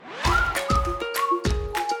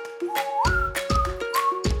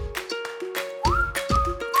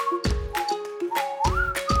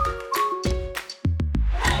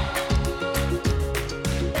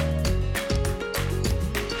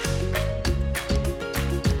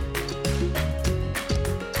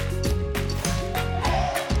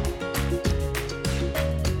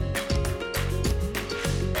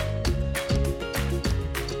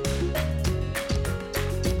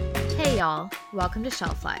welcome to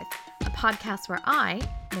Shelf Life, a podcast where I,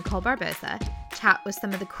 Nicole Barbosa, chat with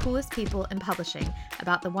some of the coolest people in publishing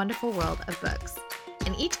about the wonderful world of books.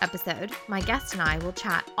 In each episode, my guest and I will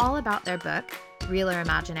chat all about their book, real or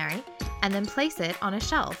imaginary, and then place it on a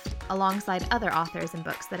shelf alongside other authors and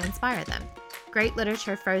books that inspire them. Great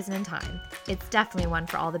literature frozen in time. It's definitely one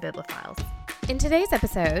for all the bibliophiles. In today's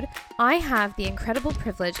episode, I have the incredible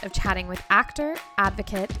privilege of chatting with actor,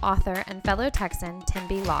 advocate, author, and fellow Texan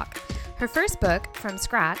Tembi Locke. Her first book, From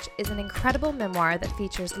Scratch, is an incredible memoir that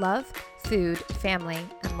features love, food, family,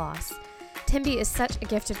 and loss. Tembi is such a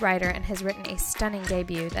gifted writer and has written a stunning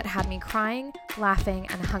debut that had me crying, laughing,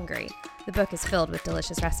 and hungry. The book is filled with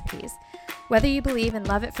delicious recipes. Whether you believe in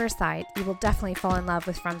love at first sight, you will definitely fall in love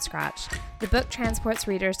with From Scratch. The book transports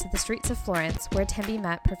readers to the streets of Florence, where Tembi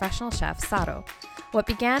met professional chef Saro. What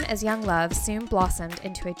began as young love soon blossomed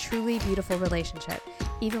into a truly beautiful relationship,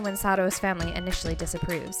 even when Saro's family initially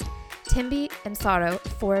disapproves. Tembi and Saro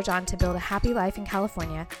forge on to build a happy life in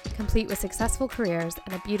California, complete with successful careers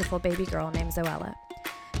and a beautiful baby girl named Zoella.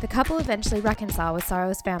 The couple eventually reconcile with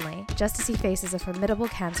Saro's family, just as he faces a formidable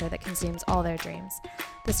cancer that consumes all their dreams.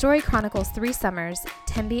 The story chronicles 3 summers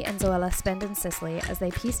Tembi and Zoella spend in Sicily as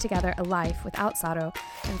they piece together a life without Saro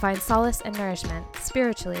and find solace and nourishment,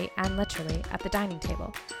 spiritually and literally, at the dining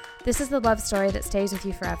table. This is the love story that stays with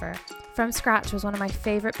you forever. From Scratch was one of my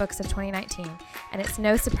favorite books of 2019, and it's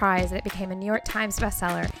no surprise that it became a New York Times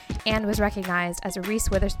bestseller and was recognized as a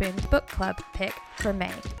Reese Witherspoon Book Club pick for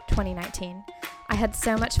May 2019. I had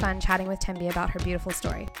so much fun chatting with Tembi about her beautiful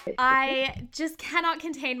story. I just cannot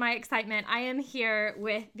contain my excitement. I am here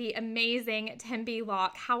with the amazing Tembi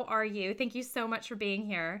Locke. How are you? Thank you so much for being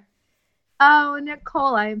here. Oh,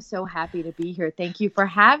 Nicole, I am so happy to be here. Thank you for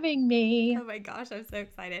having me. Oh my gosh, I'm so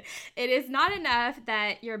excited. It is not enough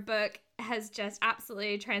that your book has just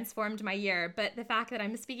absolutely transformed my year, but the fact that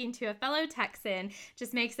I'm speaking to a fellow Texan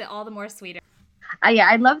just makes it all the more sweeter. Yeah,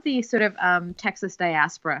 I love the sort of Texas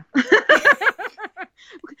diaspora.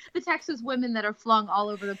 The Texas women that are flung all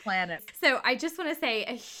over the planet. So I just want to say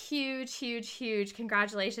a huge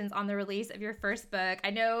congratulations on the release of your first book. I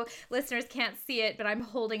know listeners can't see it, but I'm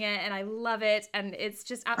holding it and I love it. And it's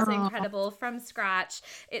just absolutely incredible. From Scratch.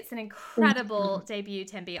 It's an incredible debut,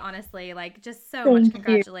 Tembi, honestly. Like, just so much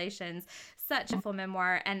congratulations. Such a full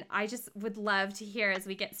memoir. And I just would love to hear, as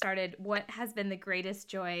we get started, what has been the greatest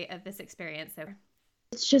joy of this experience so far?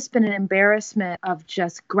 It's just been an embarrassment of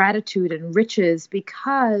just gratitude and riches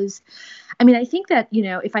because, I mean, I think that,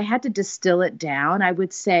 if I had to distill it down, I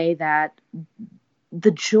would say that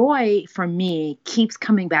the joy for me keeps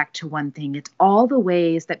coming back to one thing. It's all the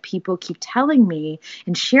ways that people keep telling me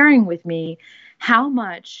and sharing with me how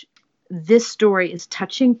much this story is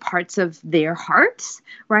touching parts of their hearts,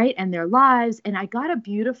 right, and their lives. And I got a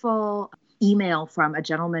beautiful email from a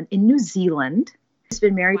gentleman in New Zealand. He's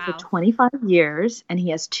been married for 25 years and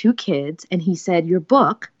he has 2 kids. And he said, your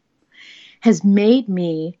book has made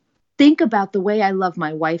me think about the way I love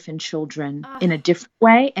my wife and children in a different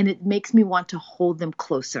way. And it makes me want to hold them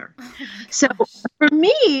closer. So for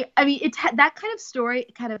me, I mean, that kind of story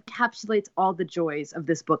kind of encapsulates all the joys of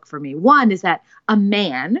this book for me. One is that a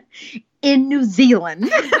man in New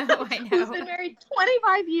Zealand who's been married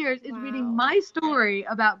 25 years is reading my story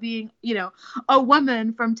about being, a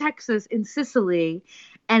woman from Texas in Sicily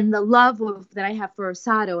and the love that I have for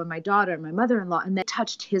Saro and my daughter and my mother-in-law, and that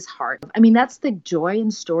touched his heart. I mean, that's the joy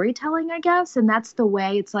in storytelling, I guess. And that's the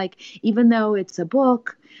way it's like, even though it's a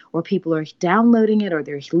book or people are downloading it or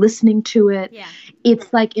they're listening to it,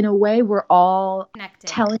 it's like, in a way, we're all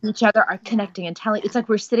telling each other, connecting and telling. It's like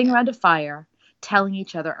we're sitting around a fire telling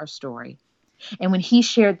each other our story. And when he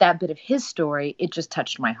shared that bit of his story, it just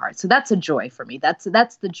touched my heart. So that's a joy for me. That's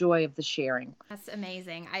the joy of the sharing. That's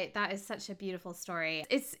amazing. That is such a beautiful story.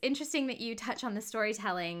 It's interesting that you touch on the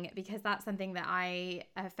storytelling because that's something that I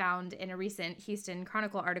found in a recent Houston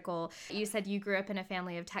Chronicle article. You said you grew up in a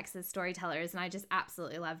family of Texas storytellers, and I just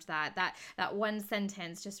absolutely loved that. That one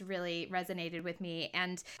sentence just really resonated with me.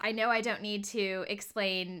 And I know I don't need to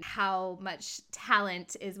explain how much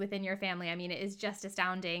talent is within your family. I mean, it is just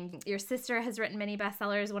astounding. Your sister has written many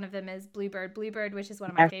bestsellers. One of them is Bluebird, which is one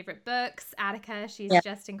of my favorite books. Attica, she's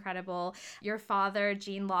just incredible. Your father,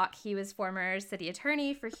 Gene Locke, he was former city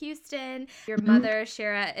attorney for Houston. Your mother,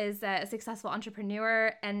 Shira, is a successful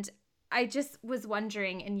entrepreneur. And I just was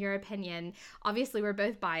wondering, in your opinion, obviously we're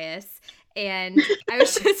both biased, and I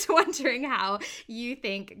was just wondering how you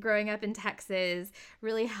think growing up in Texas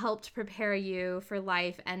really helped prepare you for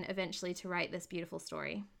life and eventually to write this beautiful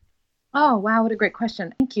story. Oh, wow. What a great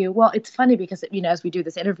question. Thank you. Well, it's funny because, as we do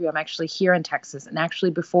this interview, I'm actually here in Texas. And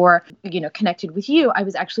actually, before, connected with you, I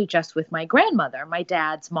was actually just with my grandmother, my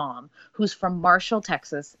dad's mom, who's from Marshall,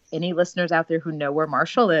 Texas. Any listeners out there who know where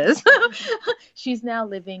Marshall is? She's now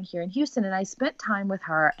living here in Houston. And I spent time with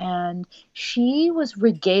her, and she was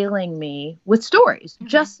regaling me with stories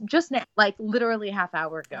just now, like literally a half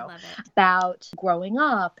hour ago, about growing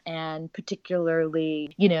up and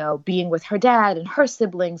particularly, being with her dad and her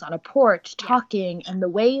siblings on a porch talking, and the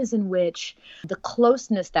ways in which the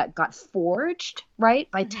closeness that got forged, right,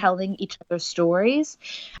 by telling each other's stories.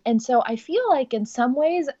 And so I feel like in some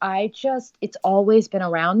ways it's always been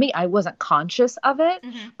around me. I wasn't conscious of it,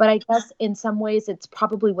 but I guess in some ways it's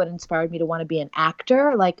probably what inspired me to want to be an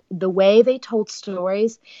actor. Like the way they told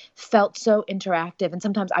stories felt so interactive, and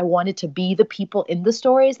sometimes I wanted to be the people in the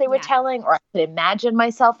stories they were telling, or I could imagine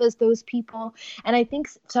myself as those people. And I think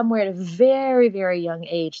somewhere at a very, very young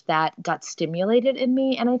age that got stimulated in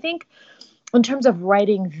me. And I think in terms of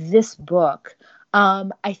writing this book,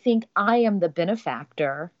 I think I am the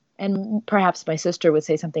benefactor, and perhaps my sister would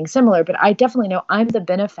say something similar, but I definitely know I'm the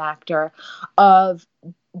benefactor of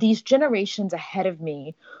these generations ahead of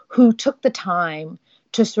me who took the time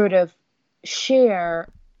to sort of share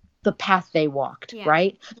the path they walked,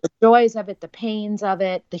 right? The joys of it, the pains of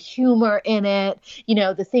it, the humor in it,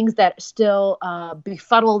 the things that still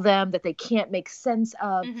befuddle them, that they can't make sense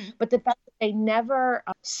of. But the fact that they never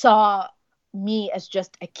saw me as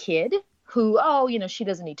just a kid who, she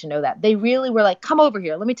doesn't need to know that. They really were like, come over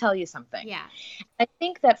here, let me tell you something. Yeah. I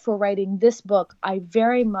think that for writing this book, I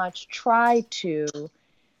very much try to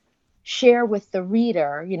share with the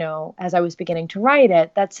reader, as I was beginning to write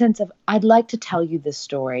it, that sense of I'd like to tell you this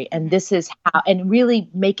story, and this is how, and really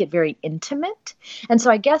make it very intimate. And so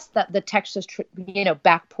I guess that the Texas,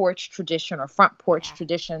 back porch tradition or front porch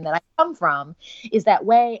tradition that I come from is that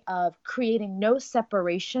way of creating no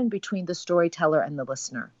separation between the storyteller and the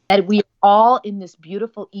listener. That we are all in this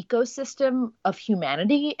beautiful ecosystem of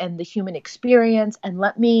humanity and the human experience, and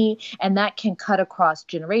that can cut across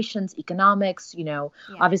generations, economics,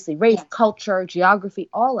 obviously race, culture, geography,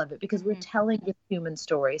 all of it, because we're telling the human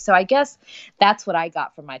story. So I guess that's what I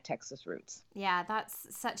got from my Texas roots. Yeah, that's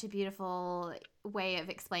such a beautiful way of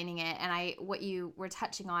explaining it. And what you were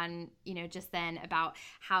touching on, just then about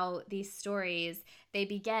how these stories, they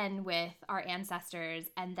begin with our ancestors,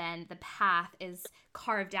 and then the path is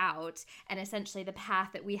carved out, and essentially the path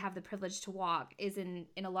that we have the privilege to walk is in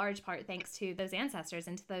a large part thanks to those ancestors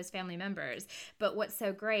and to those family members. But what's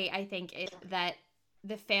so great, I think, is that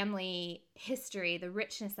the family history, the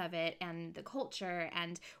richness of it, and the culture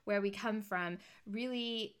and where we come from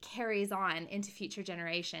really carries on into future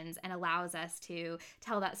generations and allows us to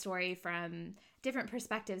tell that story from different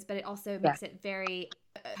perspectives, but it also makes it very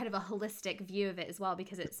kind of a holistic view of it as well,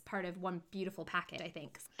 because it's part of one beautiful package, I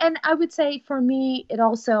think. And I would say for me, it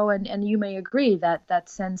also, and you may agree, that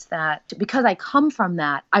sense that because I come from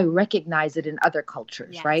that, I recognize it in other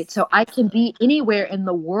cultures, right? So I can be anywhere in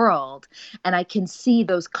the world and I can see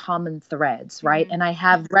those common threads, right? And I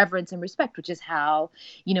have reverence and respect, which is how,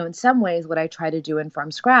 in some ways, what I try to do in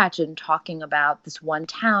From Scratch and talking about this one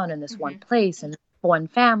town and this one place and one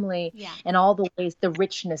family and all the ways, the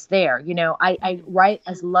richness there, I write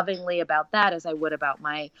as lovingly about that as I would about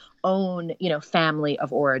my own, family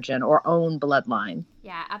of origin or own bloodline.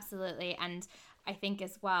 Yeah, absolutely. And I think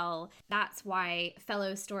as well, that's why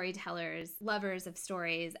fellow storytellers, lovers of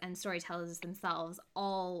stories, and storytellers themselves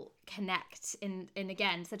all connect in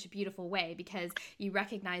again, such a beautiful way, because you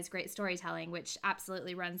recognize great storytelling, which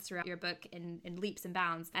absolutely runs throughout your book in leaps and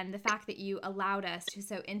bounds. And the fact that you allowed us to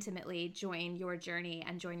so intimately join your journey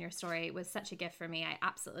and join your story was such a gift for me. I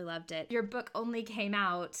absolutely loved it. Your book only came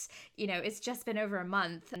out, it's just been over a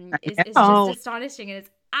month, and it's just astonishing, and it's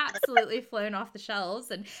absolutely flown off the shelves,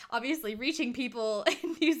 and obviously reaching people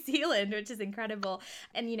in New Zealand, which is incredible.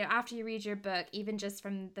 And after you read your book, even just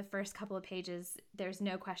from the first couple of pages, there's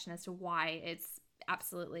no question as to why it's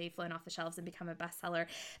absolutely flown off the shelves and become a bestseller.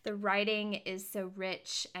 The writing is so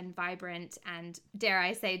rich and vibrant and, dare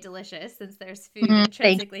I say, delicious, since there's food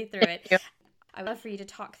intrinsically through it. I would love for you to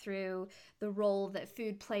talk through the role that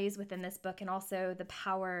food plays within this book, and also the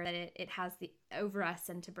power that it has over us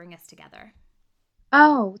and to bring us together.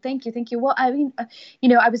 Oh, thank you. Thank you. Well, I mean,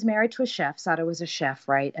 I was married to a chef. Sato was a chef,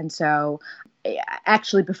 right? And so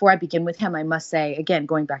actually, before I begin with him, I must say, again,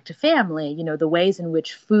 going back to family, the ways in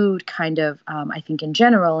which food kind of, I think in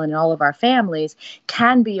general and in all of our families,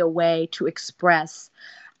 can be a way to express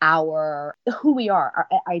our who we are,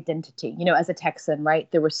 our identity. As a Texan, right?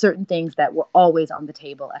 There were certain things that were always on the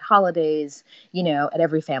table at holidays, at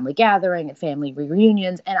every family gathering, at family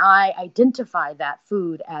reunions, and I identify that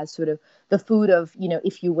food as sort of the food of,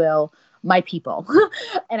 if you will, my people.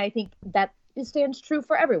 And I think that it stands true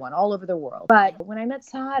for everyone all over the world. But when I met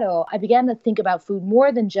Saro, I began to think about food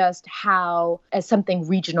more than just as something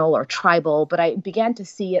regional or tribal, but I began to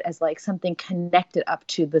see it as like something connected up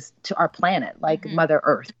to our planet, like Mother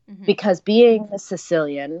Earth. Because being a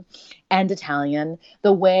Sicilian and Italian,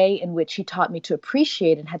 the way in which he taught me to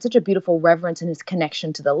appreciate and had such a beautiful reverence in his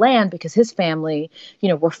connection to the land, because his family,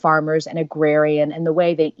 were farmers and agrarian, and the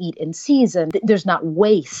way they eat in season, there's not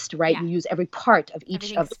waste, right? You use every part of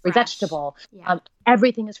every vegetable.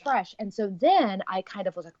 Everything is fresh. And so then I kind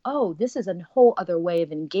of was like, oh, this is a whole other way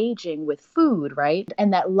of engaging with food, right?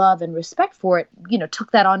 And that love and respect for it,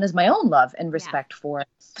 took that on as my own love and respect for it.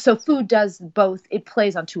 So food does both. It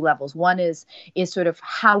plays on two levels. One is sort of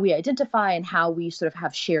how we identify and how we sort of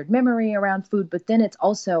have shared memory around food, but then it's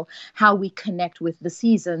also how we connect with the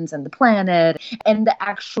seasons and the planet and the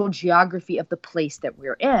actual geography of the place that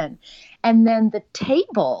we're in. And then the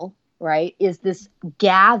table, right, is this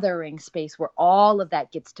gathering space where all of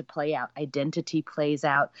that gets to play out. Identity plays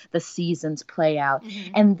out, the seasons play out.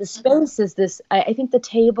 And the space is this, I think the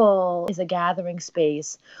table is a gathering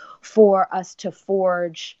space for us to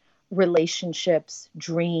forge relationships,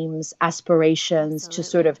 dreams, aspirations, to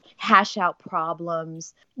sort of hash out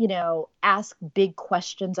problems, ask big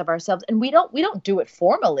questions of ourselves. And we don't do it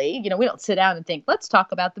formally. We don't sit down and think, let's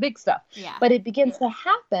talk about the big stuff. But it begins to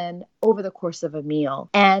happen over the course of a meal.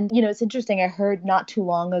 And, it's interesting. I heard not too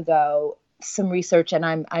long ago some research, and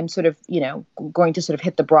I'm sort of, going to sort of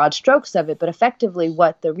hit the broad strokes of it. But effectively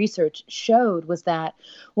what the research showed was that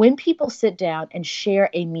when people sit down and share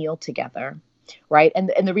a meal together, right, and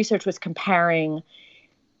the research was comparing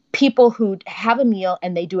people who have a meal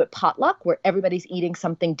and they do it potluck, where everybody's eating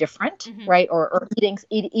something different, right, or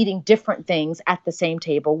eating different things at the same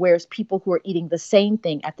table, whereas people who are eating the same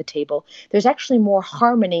thing at the table, there's actually more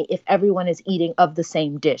harmony if everyone is eating of the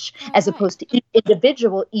same dish, as opposed to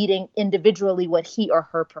eating individually what he or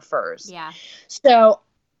her prefers. So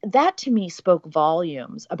that to me spoke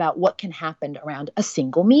volumes about what can happen around a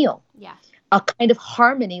single meal. A kind of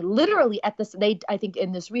harmony, literally I think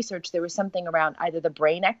in this research, there was something around either the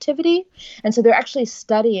brain activity. And so they're actually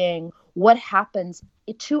studying what happens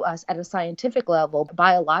to us at a scientific level,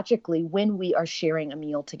 biologically, when we are sharing a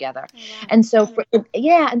meal together. And so,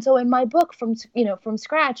 and so in my book, from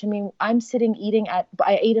scratch, I mean, I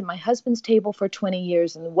ate at my husband's table for 20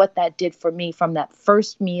 years, and what that did for me from that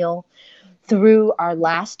first meal through our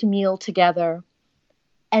last meal together,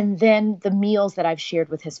 and then the meals that I've shared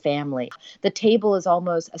with his family. The table is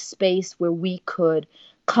almost a space where we could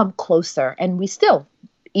come closer, and we still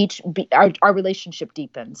our relationship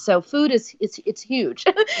deepens. So food it's huge.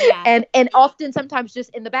 and often sometimes just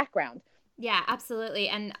in the background. Yeah, absolutely.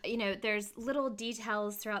 And, there's little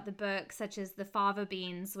details throughout the book, such as the fava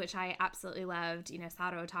beans, which I absolutely loved,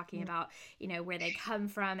 Saro talking about, where they come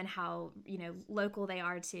from and how, local they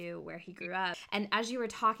are to where he grew up. And as you were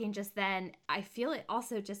talking just then, I feel it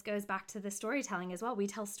also just goes back to the storytelling as well. We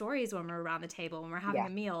tell stories when we're around the table, when we're having a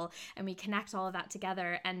meal, and we connect all of that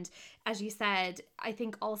together. And as you said, I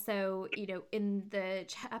think also, in the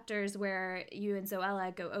chapters where you and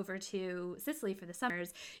Zoella go over to Sicily for the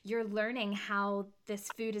summers, you're learning how this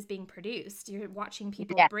food is being produced. You're watching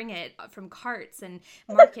people bring it from carts and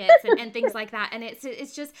markets and things like that. And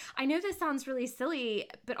it's just, I know this sounds really silly,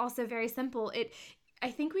 but also very simple.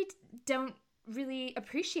 I think we don't really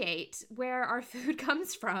appreciate where our food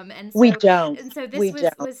comes from. And so, we don't. And so this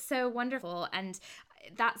was so wonderful. And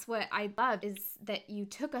that's what I love, is that you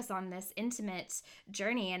took us on this intimate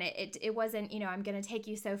journey, and it wasn't, I'm going to take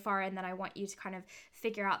you so far and then I want you to kind of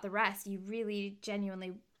figure out the rest. You really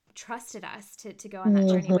genuinely trusted us to go on that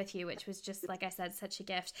journey with you, which was just, like I said, such a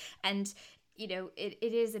gift. And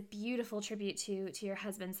it is a beautiful tribute to your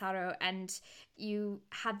husband, Saro, and you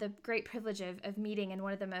had the great privilege of meeting in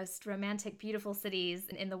one of the most romantic, beautiful cities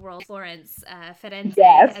in the world, Florence, Firenze,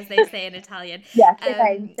 as they say in Italian.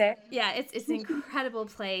 Firenze. Yeah, it's an incredible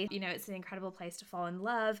place. It's an incredible place to fall in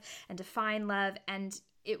love and to find love, and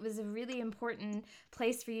it was a really important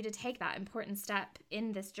place for you to take that important step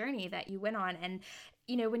in this journey that you went on. And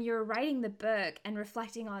when you were writing the book and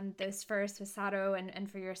reflecting on those first with Saro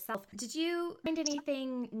and for yourself, did you find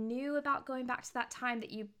anything new about going back to that time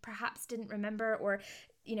that you perhaps didn't remember? Or,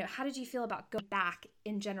 how did you feel about going back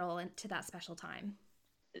in general to that special time?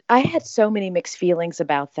 I had so many mixed feelings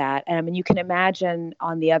about that. And I mean, you can imagine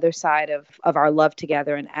on the other side of our love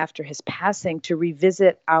together and after his passing, to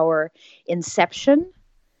revisit our inception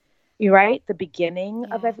You're right. The beginning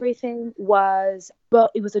of Yeah. everything was, well,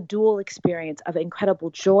 it was a dual experience of incredible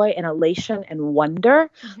joy and elation and wonder.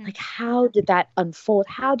 Mm-hmm. Like, how did that unfold?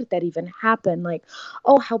 How did that even happen? Like,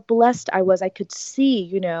 oh, how blessed I was. I could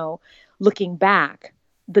see, looking back,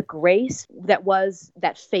 the grace that was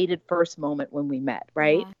that fated first moment when we met,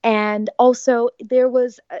 right? Yeah. And also, there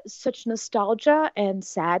was such nostalgia and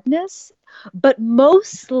sadness, but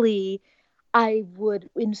mostly I would,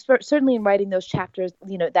 certainly in writing those chapters,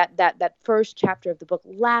 that first chapter of the book,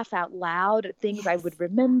 laugh out loud at things I Yes. would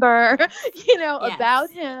remember, Yes. about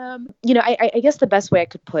Yes. him. I guess the best way I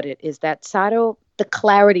could put it is that Sado, the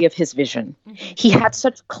clarity of his vision, Mm-hmm. he had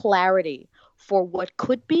such clarity for what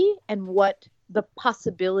could be and what the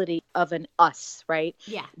possibility of an us, right?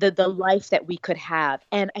 Yeah. The life that we could have.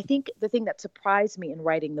 And I think the thing that surprised me in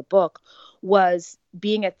writing the book was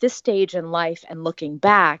being at this stage in life and looking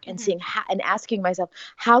back and Mm-hmm. seeing and asking myself,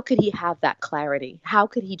 how could he have that clarity? How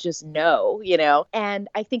could he just know, And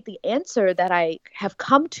I think the answer that I have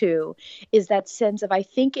come to is that sense of, I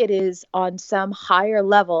think it is on some higher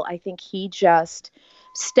level. I think he just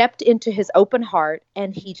stepped into his open heart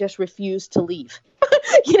and he just refused to leave.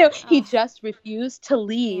 He Oh, just refused to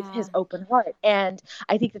leave yeah. his open heart. And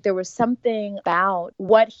I think that there was something about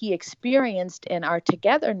what he experienced in our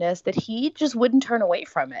togetherness that he just wouldn't turn away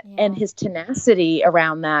from it, and Yeah. his tenacity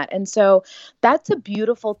around that. And so that's a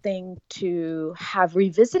beautiful thing to have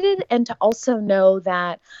revisited, and to also know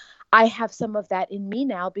that I have some of that in me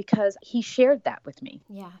now because he shared that with me.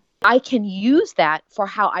 Yeah. I can use that for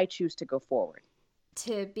how I choose to go forward.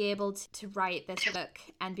 To be able to write this book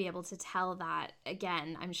and be able to tell that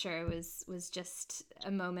again, I'm sure it was just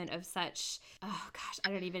a moment of such, oh gosh, I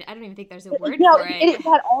don't even think there's a word for it. It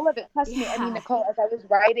had all of it. Trust me. I mean, Yeah. Nicole, as I was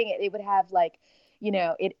writing it, it would have like,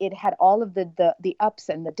 it had all of the ups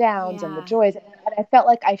and the downs and the Yeah. joys, and I felt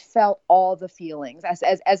like I felt all the feelings, as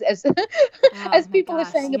Oh as my people are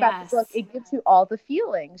gosh, saying about the book. yes. It gives you all the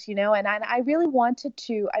feelings, and I really wanted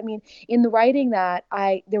to. I mean, in the writing that,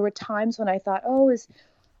 there were times when I thought, oh, is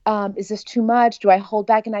this too much? Do I hold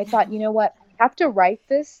back? And I thought, you know what? I have to write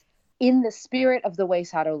this in the spirit of the way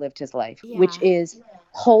Sato lived his life, which Yeah. is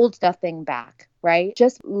hold nothing back, right?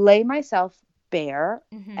 Just lay myself bare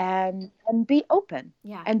Mm-hmm. and be open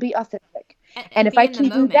Yeah. and be authentic. And And if be I in the can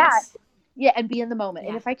do that, moment. yeah, and be in the moment.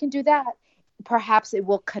 And Yeah. if I can do that, perhaps it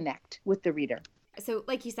will connect with the reader. So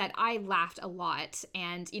like you said, I laughed a lot,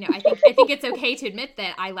 and I think it's okay to admit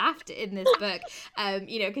that I laughed in this book,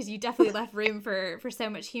 because you definitely left room for so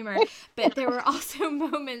much humor. But there were also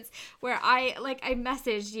moments where I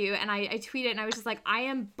messaged you and I tweeted, and I was just like, I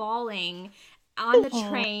am bawling on the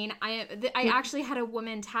train. I actually had a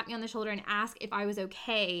woman tap me on the shoulder and ask if I was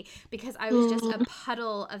okay, because I was just a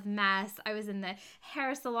puddle of mess. I was in the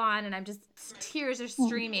hair salon and tears are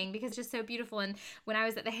streaming because it's just so beautiful. And when I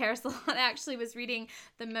was at the hair salon, I actually was reading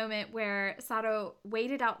the moment where Sato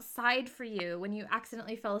waited outside for you when you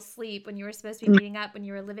accidentally fell asleep, when you were supposed to be meeting up, when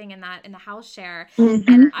you were living in the house share.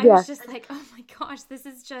 And I was just like, oh my gosh, this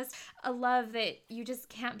is just a love that you just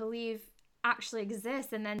can't believe actually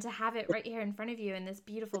exists, and then to have it right here in front of you in this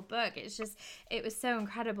beautiful book, it was so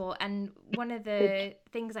incredible. And one of the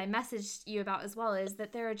things I messaged you about as well is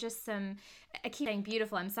that there are just I keep saying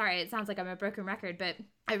beautiful, I'm sorry, it sounds like I'm a broken record, but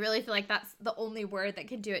I really feel like that's the only word that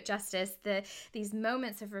can do it justice. These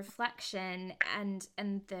moments of reflection and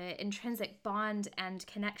the intrinsic bond and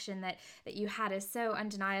connection that you had is so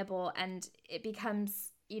undeniable, and it becomes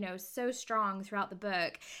so strong throughout the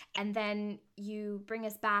book. And then you bring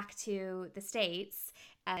us back to the States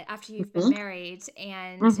after you've been married,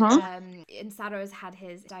 and Sato's had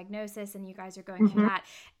his diagnosis, and you guys are going through that,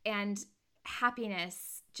 and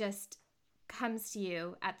happiness just comes to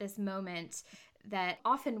you at this moment that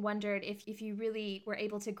often wondered if you really were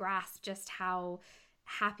able to grasp just how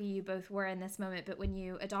happy you both were in this moment. But when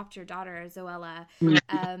you adopt your daughter, Zoella,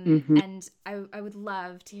 and I would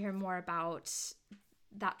love to hear more about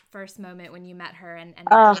that first moment when you met her and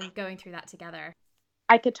going through that together.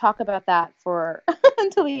 I could talk about that for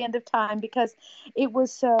until the end of time, because it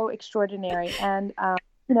was so extraordinary. And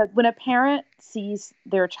when a parent sees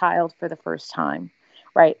their child for the first time,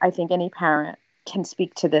 right? I think any parent can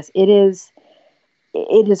speak to this. It is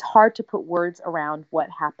hard to put words around what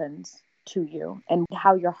happens to you and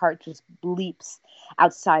how your heart just bleeps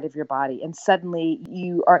outside of your body, and suddenly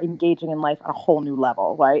you are engaging in life on a whole new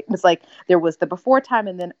level, right? It's like there was the before time,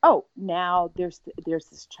 and then now there's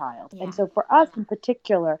this child. Yeah. And so for us in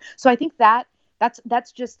particular, so I think that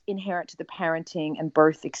That's just inherent to the parenting and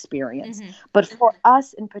birth experience. Mm-hmm. But for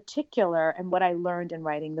us in particular, and what I learned in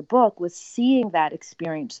writing the book was seeing that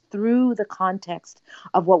experience through the context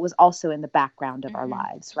of what was also in the background of our Mm-hmm.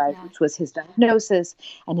 lives, right? Yeah. Which was his diagnosis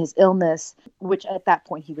and his illness, which at that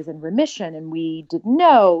point he was in remission, and we didn't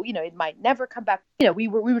know, it might never come back. We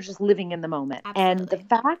were just living in the moment. And the Absolutely.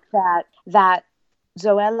 fact that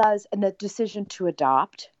Zoela's and the decision to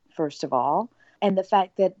adopt, first of all, and the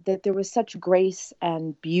fact that there was such grace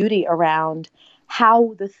and beauty around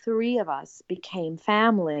how the three of us became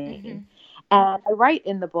family. Mm-hmm. And I write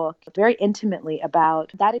in the book very intimately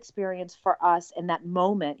about that experience for us and that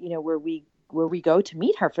moment, where we go to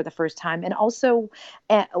meet her for the first time, and also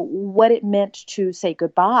what it meant to say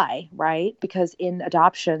goodbye, right? Because in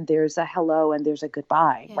adoption, there's a hello and there's a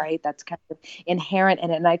goodbye, Yeah. right? That's kind of inherent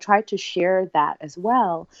in it. And I tried to share that as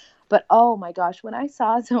well. But oh my gosh, when I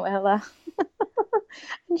saw Zoella,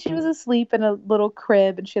 and she was asleep in a little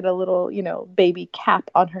crib, and she had a little, baby cap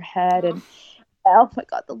on her head. Oh. And oh my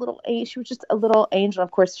God, the little angel, she was just a little angel. Of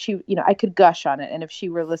course, she, I could gush on it. And if she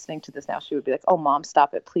were listening to this now, she would be like, oh, Mom,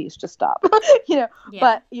 stop it. Please just stop. Yeah.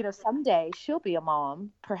 But, someday she'll be a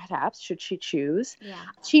mom, perhaps, should she choose. Yeah.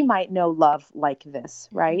 She might know love like this,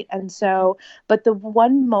 right? And so, but the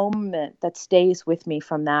one moment that stays with me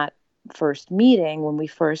from that first meeting, when we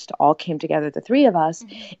first all came together, the three of us,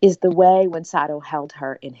 Mm-hmm. is the way when Sato held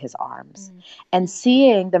her in his arms, and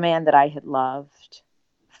seeing the man that I had loved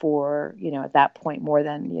for, at that point, more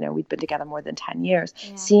than, we'd been together more than 10 years,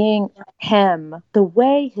 seeing him, the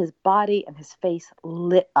way his body and his face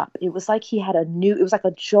lit up, it was like it was like a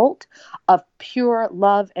jolt of pure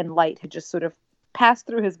love and light had just sort of passed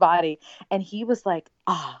through his body. And he was like,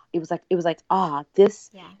 it was like, this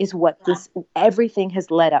is what everything has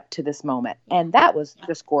led up to this moment. And that was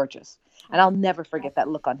just gorgeous. And I'll never forget that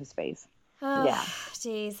look on his face. Oh, yeah.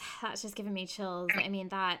 Geez, that's just giving me chills. I mean,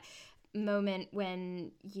 that moment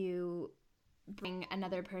when you bring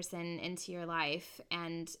another person into your life,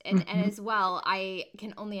 and as well, I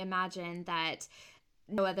can only imagine that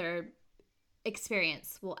no other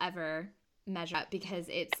experience will ever measure up, because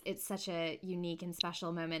it's such a unique and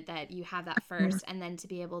special moment that you have that first, and then to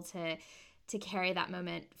be able to carry that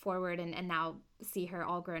moment forward and now see her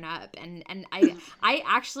all grown up. And I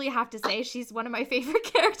actually have to say she's one of my favorite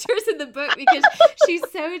characters in the book, because she's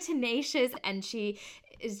so tenacious, and she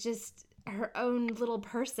is just her own little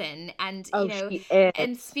person. And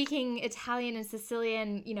and speaking Italian and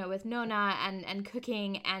Sicilian, with Nonna, and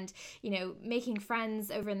cooking, and making friends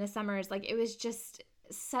over in the summers, like it was just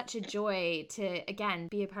such a joy to again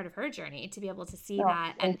be a part of her journey, to be able to see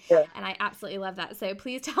that. And I absolutely love that. So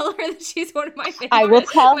please tell her that she's one of my favorite I will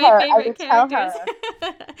tell her. I will tell characters.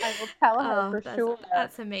 her. I will tell her for sure.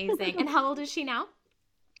 That's amazing. And how old is she now?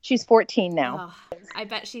 She's 14 now. Oh, I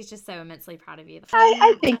bet she's just so immensely proud of you.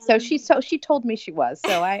 I think so. She told me she was.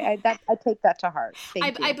 So I take that to heart.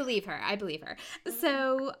 Thank you. I believe her.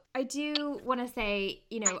 So I do want to say,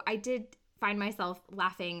 I did find myself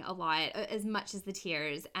laughing a lot, as much as the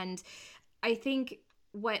tears. And I think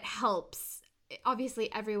what helps,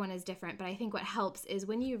 obviously everyone is different, but I think what helps is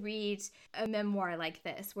when you read a memoir like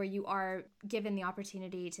this, where you are given the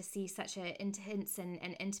opportunity to see such an intense and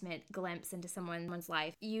intimate glimpse into someone's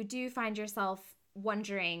life, you do find yourself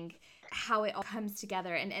wondering how it all comes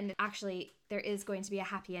together. And actually there is going to be a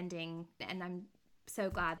happy ending, and I'm so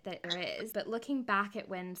glad that there is. But looking back at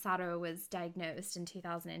when Sato was diagnosed in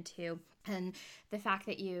 2002, and the fact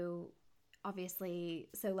that you obviously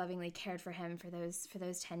so lovingly cared for him for those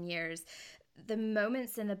 10 years, the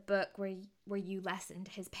moments in the book where you lessened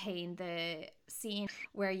his pain, the scene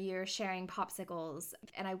where you're sharing popsicles,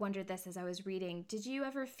 and I wondered this as I was reading, did you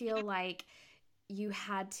ever feel like you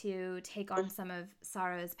had to take on some of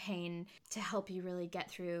Saro's pain to help you really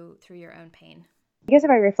get through your own pain? I guess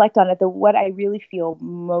if I reflect on it, what I really feel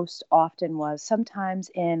most often was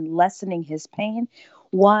sometimes in lessening his pain,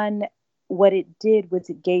 what it did was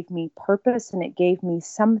it gave me purpose, and it gave me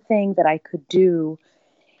something that I could do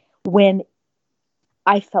when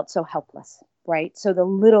I felt so helpless, right? So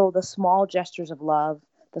the small gestures of love,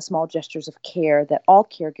 the small gestures of care that all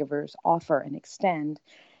caregivers offer and extend,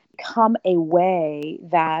 become a way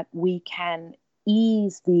that we can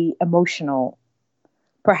ease the emotional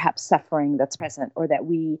perhaps suffering that's present, or that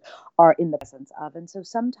we are in the presence of. And so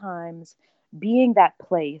sometimes being that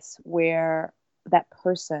place where that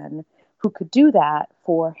person who could do that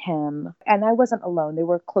for him, and I wasn't alone, there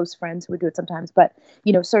were close friends who would do it sometimes, but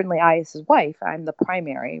certainly I, as his wife, I'm the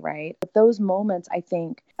primary, right? But those moments, I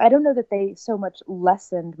think, I don't know that they so much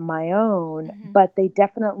lessened my own, but they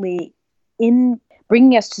definitely in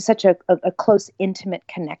bringing us to such a close, intimate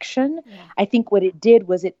connection. Yeah. I think what it did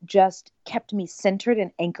was it just kept me centered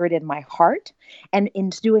and anchored in my heart. And in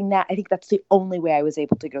doing that, I think that's the only way I was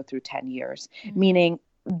able to go through 10 years, meaning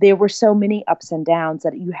there were so many ups and downs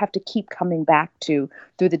that you have to keep coming back to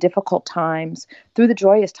through the difficult times, through the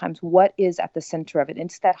joyous times. What is at the center of it?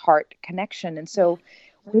 It's that heart connection. And so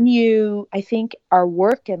I think our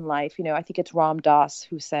work in life, I think it's Ram Dass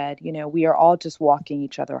who said, we are all just walking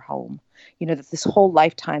each other home, that this whole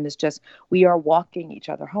lifetime is just, we are walking each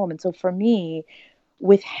other home. And so for me,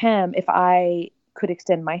 with him, if I could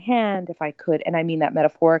extend my hand, if I could, and I mean that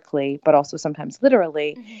metaphorically, but also sometimes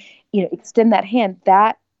literally, extend that hand,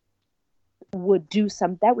 that would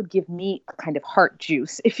give me a kind of heart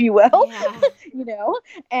juice, if you will,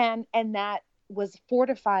 and that was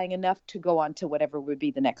fortifying enough to go on to whatever would be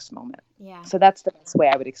the next moment. Yeah. So that's the best way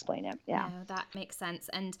I would explain it. Yeah. No, that makes sense.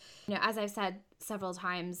 And, as I've said several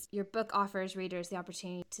times, your book offers readers the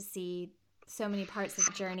opportunity to see so many parts of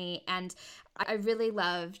the journey. And I really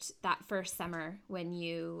loved that first summer when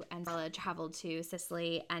you and Bella traveled to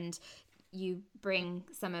Sicily and you bring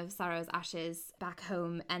some of Saro's ashes back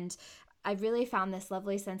home. And I really found this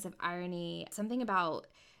lovely sense of irony, something about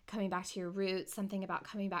coming back to your roots, something about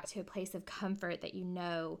coming back to a place of comfort that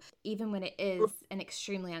even when it is an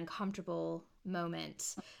extremely uncomfortable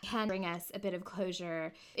moment, can bring us a bit of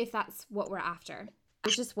closure if that's what we're after. I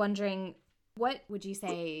was just wondering, what would you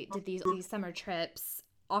say did these summer trips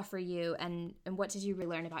offer you, and what did you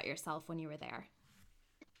relearn about yourself when you were there?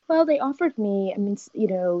 Well, they offered me,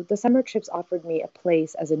 the summer trips offered me a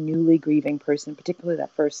place as a newly grieving person, particularly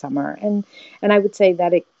that first summer. And I would say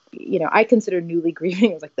that I consider newly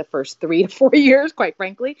grieving as like the first 3 to 4 years, quite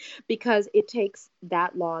frankly, because it takes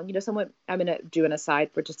that long. I'm going to do an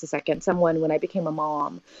aside for just a second. When I became a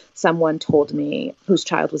mom, someone told me, whose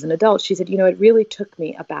child was an adult, she said, it really took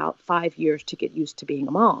me about 5 years to get used to being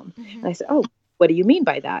a mom. And I said, oh, what do you mean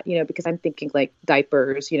by that? Because I'm thinking like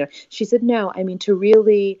diapers, She said, no, I mean, to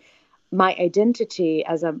really, my identity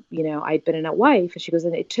as I'd been a wife. And she goes,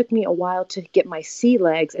 and it took me a while to get my sea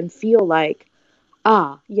legs and feel like,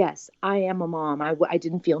 yes, I am a mom. I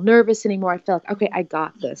didn't feel nervous anymore. I felt like, okay, I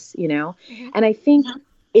got this, And I think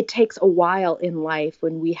it takes a while in life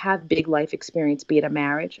when we have big life experience, be it a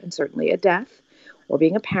marriage and certainly a death or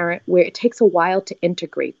being a parent, where it takes a while to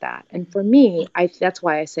integrate that. And for me, that's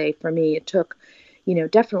why I say for me, it took,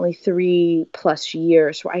 definitely 3+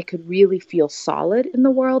 years where I could really feel solid in the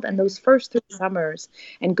world. And those first 3 summers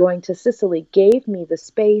and going to Sicily gave me the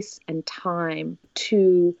space and time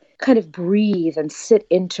to kind of breathe and sit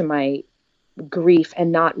into my grief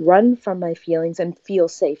and not run from my feelings and feel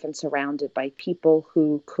safe and surrounded by people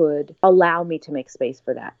who could allow me to make space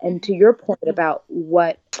for that. And to your point about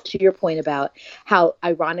how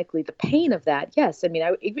ironically the pain of that, yes, I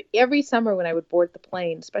mean, every summer when I would board the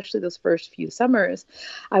plane, especially those first few summers,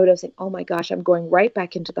 I would always think, oh my gosh, I'm going right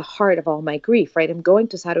back into the heart of all my grief, right? I'm going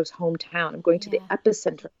to Saro's hometown. I'm going to the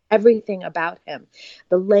epicenter, everything about him,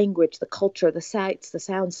 the language, the culture, the sights, the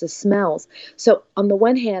sounds, the smells. So on the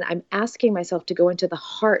one hand, I'm asking myself to go into the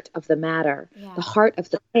heart of the matter, the heart of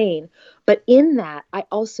the pain. But in that, I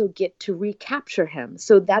also get to recapture him.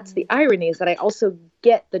 So that's the irony, is that I also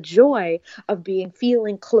get the joy of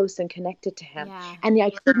feeling close and connected to him. Yeah. And I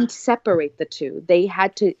couldn't separate the two. They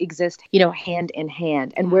had to exist, hand in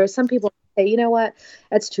hand. And whereas some people say, you know what,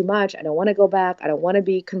 that's too much. I don't want to go back. I don't want to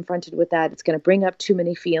be confronted with that. It's going to bring up too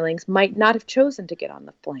many feelings. Might not have chosen to get on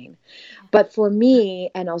the plane. But for me,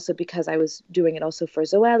 and also because I was doing it also for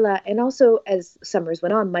Zoella, and also as summers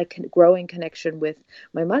went on, my growing connection with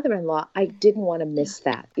my mother-in-law, I didn't want to miss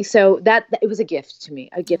that. So that it was a gift to me,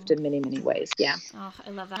 a gift in many, many ways. Yeah. Oh,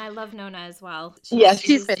 I love that. I love Nona as well.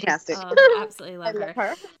 She's fantastic. Absolutely love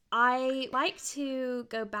her. I like to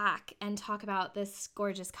go back and talk about this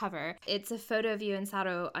gorgeous cover. It's a photo of you and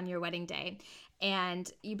Saro on your wedding day,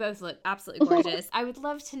 and you both look absolutely gorgeous. I would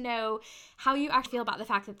love to know how you actually feel about the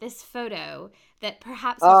fact that this photo that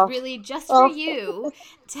perhaps was really just for you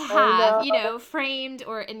to have, framed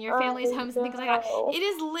or in your family's homes and things like that. It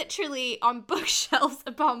is literally on bookshelves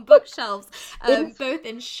upon bookshelves, both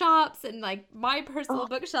in shops and like my personal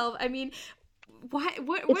bookshelf. I mean, what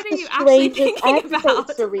are you actually thinking about?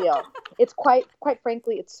 It's surreal. It's quite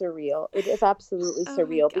frankly, it's surreal. It is absolutely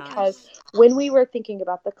surreal because when we were thinking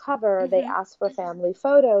about the cover, they asked for family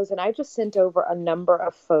photos, and I just sent over a number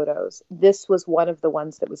of photos. This was one of the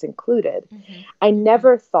ones that was included. I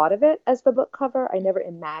never thought of it as the book cover. I never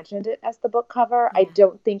imagined it as the book cover. I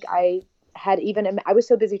don't think I was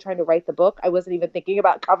so busy trying to write the book, I wasn't even thinking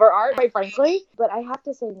about cover art, quite frankly. But I have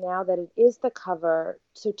to say now that it is the cover.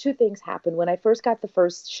 So 2 things happened. When I first got the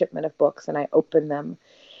first shipment of books and I opened them,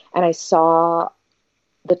 and I saw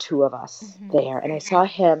the two of us there, and I saw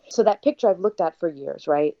him. So that picture I've looked at for years,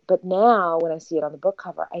 right? But now when I see it on the book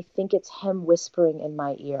cover, I think it's him whispering in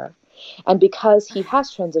my ear. And because he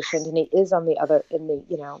has transitioned and he is on the other,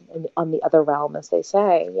 on the other realm, as they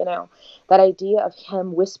say, that idea of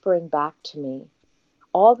him whispering back to me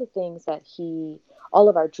all the things that all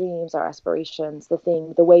of our dreams, our aspirations,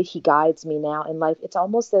 the way he guides me now in life, it's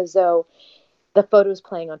almost as though the photo is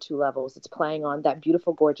playing on two levels. It's playing on that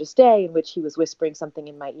beautiful, gorgeous day in which he was whispering something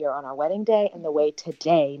in my ear on our wedding day, and the way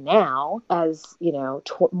today, now, as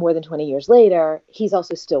more than 20 years later, he's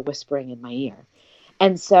also still whispering in my ear.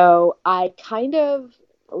 And so I kind of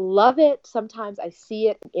love it. Sometimes I see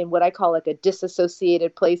it in what I call like a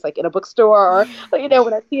disassociated place, like in a bookstore, or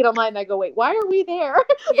when I see it online, I go, wait, why are we there?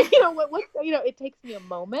 It takes me a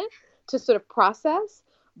moment to sort of process,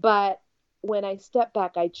 but when I step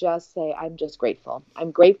back, I just say, I'm just grateful. I'm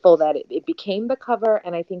grateful that it became the cover.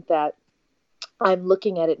 And I think that I'm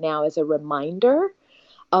looking at it now as a reminder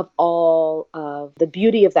of all of the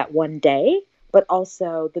beauty of that one day, but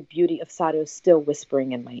also the beauty of Sado still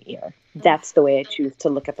whispering in my ear. That's the way I choose to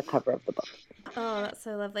look at the cover of the book. Oh, that's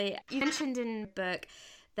so lovely. You mentioned in the book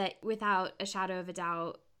that without a shadow of a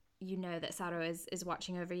doubt, you know that Sado is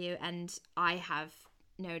watching over you. And I have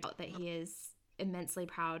no doubt that he is immensely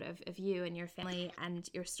proud of you and your family and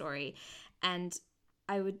your story. And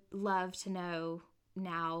I would love to know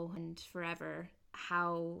now and forever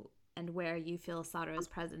how and where you feel Sado's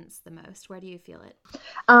presence the most. Where do you feel it?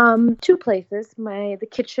 Two places. The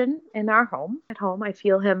kitchen in our home. At home, I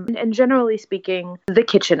feel him. And generally speaking, the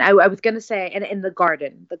kitchen. I was going to say, and in the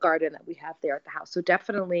garden that we have there at the house. So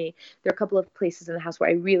definitely there are a couple of places in the house where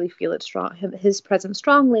I really feel it his presence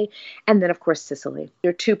strongly. And then, of course, Sicily.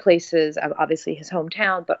 There are two places, obviously his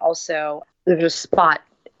hometown, but also there's a spot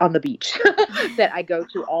on the beach that I go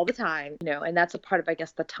to all the time, and that's a part of, I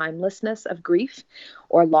guess, the timelessness of grief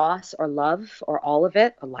or loss or love or all of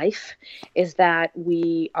it, or life, is that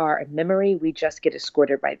we are a memory. We just get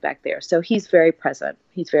escorted right back there. So he's very present.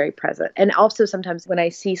 And also sometimes when I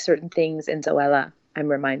see certain things in Zoella, I'm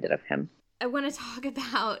reminded of him. I want to talk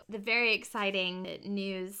about the very exciting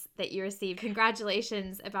news that you received.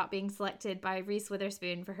 Congratulations about being selected by Reese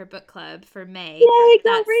Witherspoon for her book club for May. Yay,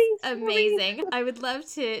 that's Reese, amazing. Reese. I would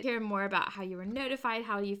love to hear more about how you were notified,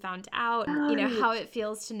 how you found out, how it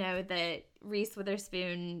feels to know that Reese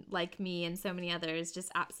Witherspoon, like me and so many others,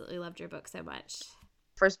 just absolutely loved your book so much.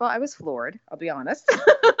 First of all, I was floored. I'll be honest.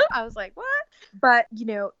 I was like, what? But,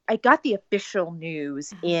 I got the official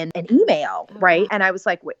news in an email, right? And I was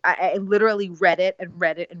like, wait, I literally read it and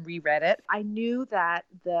reread it. I knew that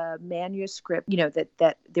the manuscript,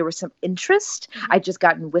 that there was some interest. I just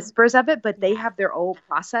gotten whispers of it, but they have their own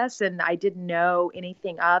process and I didn't know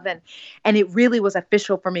anything of. And it really was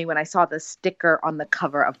official for me when I saw the sticker on the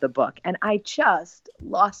cover of the book. And I just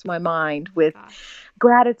lost my mind with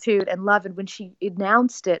gratitude and love. And when she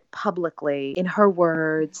announced it publicly in her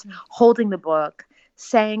words, holding the book,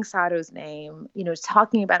 saying Sado's name,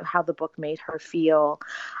 talking about how the book made her feel,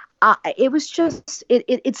 it was just,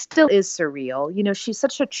 it still is surreal. She's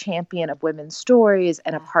such a champion of women's stories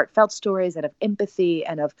and of heartfelt stories and of empathy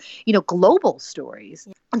and of, global stories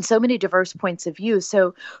and so many diverse points of view.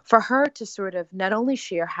 So for her to sort of not only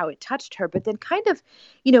share how it touched her, but then kind of,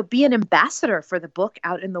 be an ambassador for the book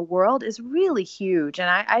out in the world is really huge. And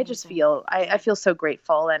I just feel, I feel so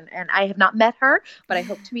grateful. And I have not met her, but I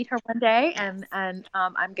hope to meet her one day. And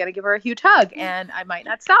I'm going to give her a huge hug and I might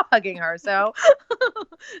not stop hugging her. So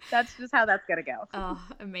that's just how that's going to go. Oh,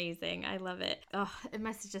 amazing. I love it. Oh, it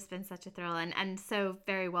must have just been such a thrill and so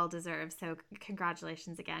very well deserved. So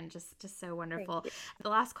congratulations again. Just so wonderful. The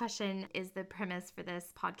last question is the premise for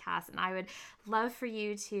this podcast. And I would love for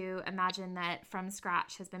you to imagine that From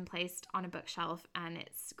Scratch has been placed on a bookshelf and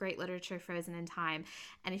it's great literature frozen in time.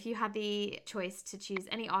 And if you had the choice to choose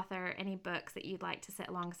any author, any books that you'd like to sit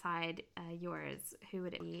alongside yours, who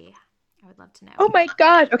would it be? I would love to know. Oh my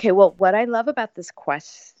God. Okay. Well, what I love about this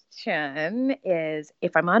question is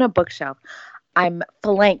if I'm on a bookshelf, I'm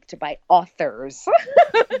flanked by authors,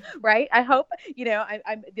 right? I hope, there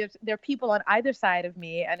are people on either side of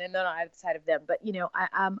me and then on either side of them. But,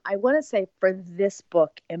 I want to say for this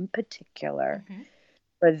book in particular,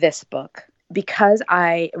 because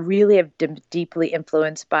I really have been deeply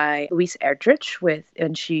influenced by Louise Erdrich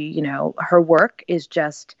and she, her work is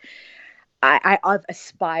just, I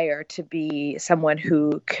aspire to be someone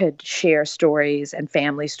who could share stories and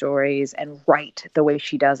family stories and write the way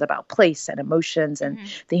she does about place and emotions and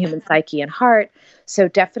the human psyche and heart. So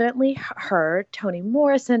definitely her, Toni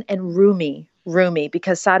Morrison, and Rumi. Rumi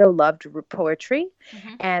because Sado loved poetry.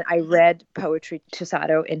 And I read poetry to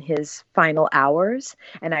Sado in his final hours,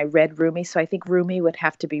 and I read Rumi. So I think Rumi would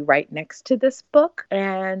have to be right next to this book.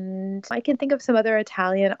 And I can think of some other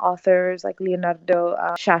Italian authors like Leonardo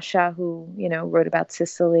Sciascia, who, wrote about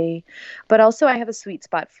Sicily. But also I have a sweet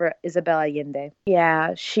spot for Isabel Allende.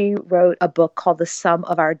 Yeah, she wrote a book called The Sum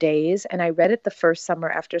of Our Days, and I read it the first summer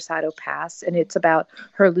after Sado passed, and it's about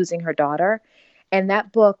her losing her daughter. And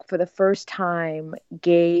that book, for the first time,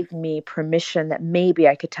 gave me permission that maybe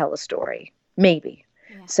I could tell a story. Maybe.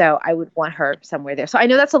 Yeah. So I would want her somewhere there. So I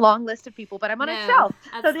know that's a long list of people, but I'm on a shelf.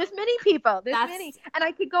 So there's many people. There's many. And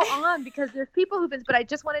I could go on because there's people who've been, but I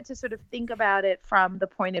just wanted to sort of think about it from the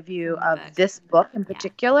point of view of this book in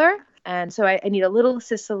particular. And so I need a little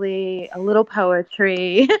Sicily, a little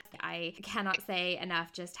poetry. I cannot say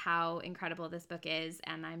enough just how incredible this book is.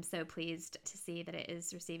 And I'm so pleased to see that it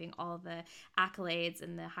is receiving all the accolades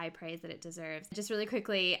and the high praise that it deserves. Just really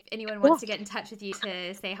quickly, if anyone wants to get in touch with you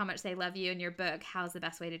to say how much they love you and your book, how's the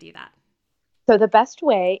best way to do that? So the best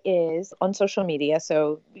way is on social media,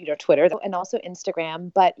 so Twitter and also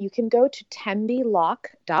Instagram, but you can go to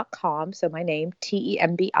tembilocke.com, so my name,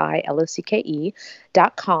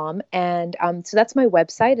 TEMBILOCKE.com, and so that's my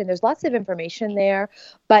website, and there's lots of information there,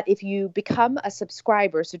 but if you become a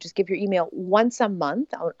subscriber, so just give your email once a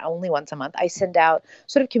month, only once a month, I send out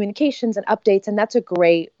sort of communications and updates, and that's a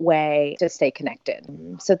great way to stay connected.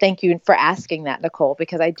 So thank you for asking that, Nicole,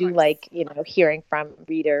 because I do like, hearing from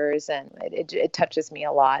readers, and it touches me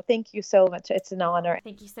a lot. Thank you so much. It's an honor.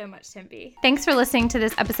 Thank you so much, Tembi. Thanks for listening to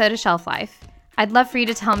this episode of Shelf Life. I'd love for you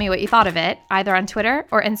to tell me what you thought of it, either on Twitter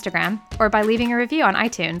or Instagram, or by leaving a review on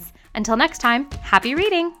iTunes. Until next time, happy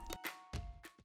reading!